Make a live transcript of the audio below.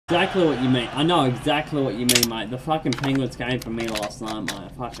Exactly what you mean. I know exactly what you mean, mate. The fucking penguins came for me last night, mate.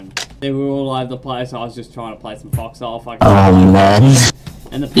 Fucking, they were all over the place. I was just trying to play some Foxhole. Fucking. Oh man.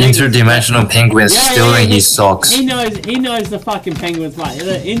 And the interdimensional penguins stealing his socks. He knows the fucking penguins, mate.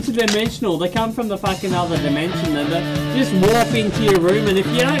 They're interdimensional. They come from the fucking other dimension, and they just warp into your room. And if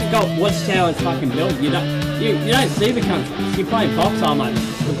you don't got watchtowers fucking built, you don't see the cunts. You play Foxhole, mate.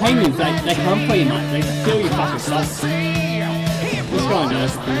 The penguins, they come for you, mate. They steal your fucking socks. This guy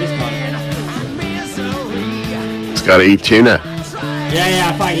knows. This guy knows. It's gotta eat tuna.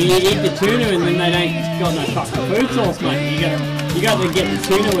 Yeah, fuck. You eat the tuna, and then they don't got no fucking food source, mate. You got to get the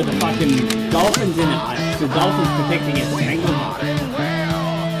tuna with the fucking dolphins in it, mate. The dolphins protect against the penguins.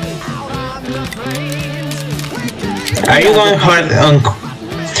 Are you going hard on?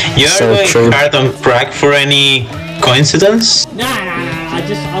 You are going hard on crack for any coincidence? Nah. I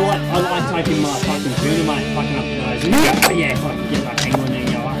like taking my fucking tuna, mate. Fucking up the nose. Yeah, fucking get that penguin in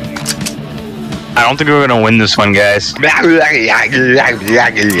your eye. I don't think we're gonna win this one, guys. Oh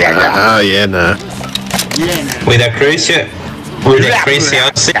yeah, nah. With a crazy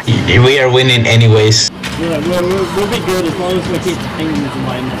outset, we are winning anyways. Yeah, we'll be good as long as we keep the penguins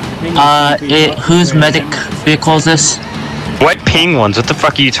away, mate. Whose medic vehicle is this? What penguins? What the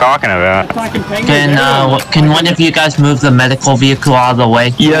fuck are you talking about? Can one of you guys move the medical vehicle out of the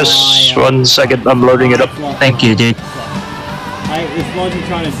way? Yes, 1 second, I'm loading it up. Thank you, dude. Hey, it's like you're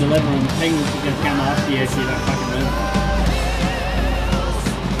trying to deliver and the penguins are just come after you so you don't fucking move.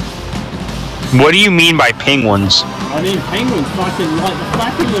 What do you mean by penguins? I mean penguins fucking like the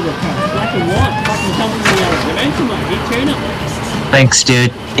flappy little cunts, black and white, fucking coming from the other dimension, mate. You tune it. Thanks,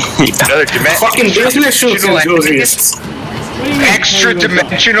 dude. Another dimension. Fucking dimensional enthusiasts. Extra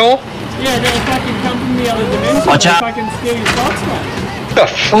dimensional? Yeah, they fucking come from the other dimension. Watch out. Fucking steal your socks, mate. The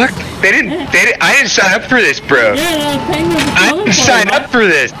fuck? They didn't. I didn't sign up for this, bro. Yeah, the penguins are I didn't sign up for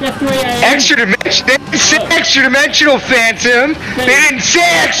this. Extra dimension. They didn't say extra dimensional, Phantom. They didn't say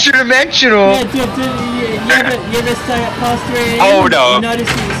extra dimensional. Yeah, you ever stay up past 3 AM? Hold up. You notice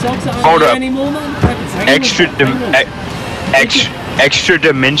your socks aren't there anymore, man? Extra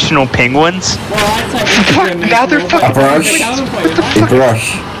dimensional penguins? Well, I'd say now they're fucking.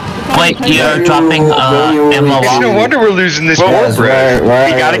 Brush. Wait, you're dropping ammo. It's no wonder we're losing this war, bro.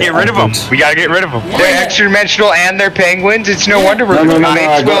 We gotta get rid of them. We gotta get rid of them. They're extra dimensional and they're penguins. It's no wonder we're losing. We may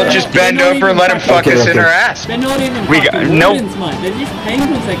as well just bend over and let them fuck us in our ass. They're not even fucking wardens, mate. They're just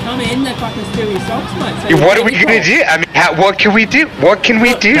penguins. They come in, they fucking steal your socks, mate. So what are we gonna do? I mean, what can we do? What can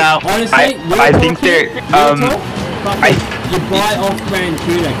we do? Honestly, I think they're you buy off-brand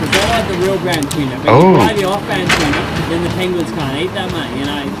tuna, because they like the real brand tuna. But you buy the off-brand tuna, then the penguins can't eat that, mate. You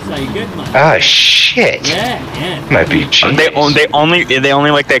know, so you're good, mate. Oh shit! Yeah. Might be cheap. They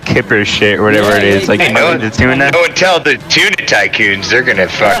only like that Kipper shit or whatever it is. Like the tuna. No one tell the tuna tycoons they're gonna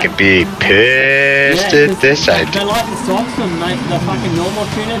fucking be pissed at this idea. They like the socks, and the fucking normal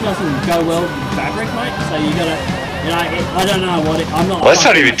tuna doesn't go well with fabric, mate. So you gotta. You know, I don't know what I'm not. Let's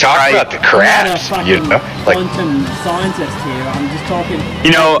not even talk about the crabs. You know, like quantum scientist here. I'm just talking.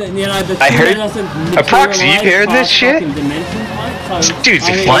 I heard. Proxy, you hearing this shit? This dude's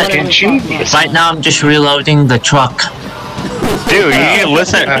a fucking genius. Right now, I'm just reloading the truck. Dude, you need to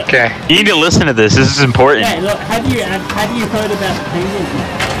listen. Okay. You need to listen to this. This is important. Yeah, look. Have you heard about the penguins,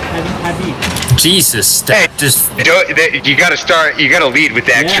 mate? Have you? Jesus, you gotta start. You gotta lead with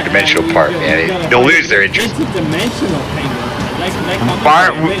the extra dimensional part, man. They'll lose their interest. Interdimensional penguins. Why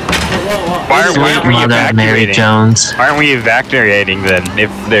aren't we evacuating? Mary Jones. Why aren't we evacuating then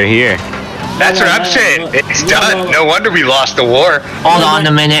if they're here? That's what I'm saying. It's done. No wonder we lost the war. Hold on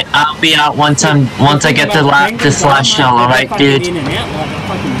a minute. I'll be out once I get this last shell. All right, dude.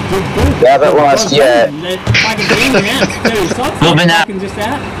 We haven't lost yet. Moving out.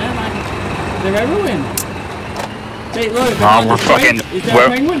 They're everywhere. See, look, we're fucking. Is there a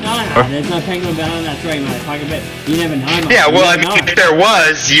penguin? No, there's no penguin down on that tree, mate. Fucking bet. You never know, mate. Yeah, well, I mean, if there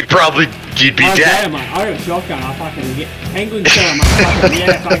was, you'd be dead. Mate. I got a shotgun. I fucking get penguins down,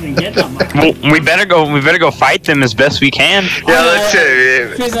 mate. Fucking get them, mate. Well, we better go fight them as best we can. Yeah, let's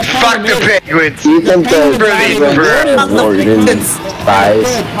fuck the penguins. You can go in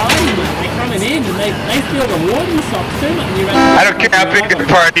and they steal the warden socks too, mate. I don't care how big the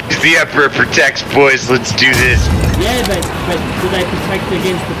party is, the Emperor protects, boys. Let's do this. Yeah, but do they protect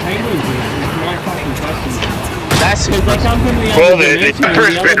against the penguins? It's my fucking question. Well, the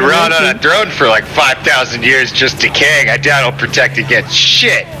Emperor's been around on a throne for like 5,000 years, just decaying. I doubt he'll protect against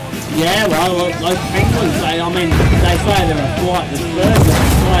shit. Yeah, well, those penguins, they say they're a flight. The birds that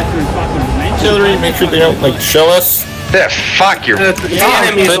fly through fucking dimensions. Artillery, make sure they don't like shell us. Yeah, fuck your. The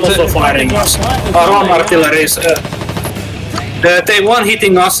enemy is also fighting us. Our own artillery is. The one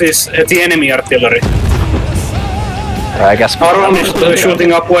hitting us is the enemy artillery. I guess our one is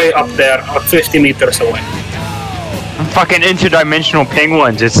shooting up way up there, 50 meters away. Fucking interdimensional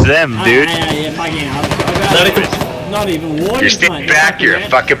penguins, it's them, dude. Not even warning. You're staying back, you're a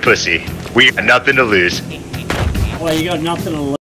fucking pussy. We got nothing to lose. Well, you got nothing to lose.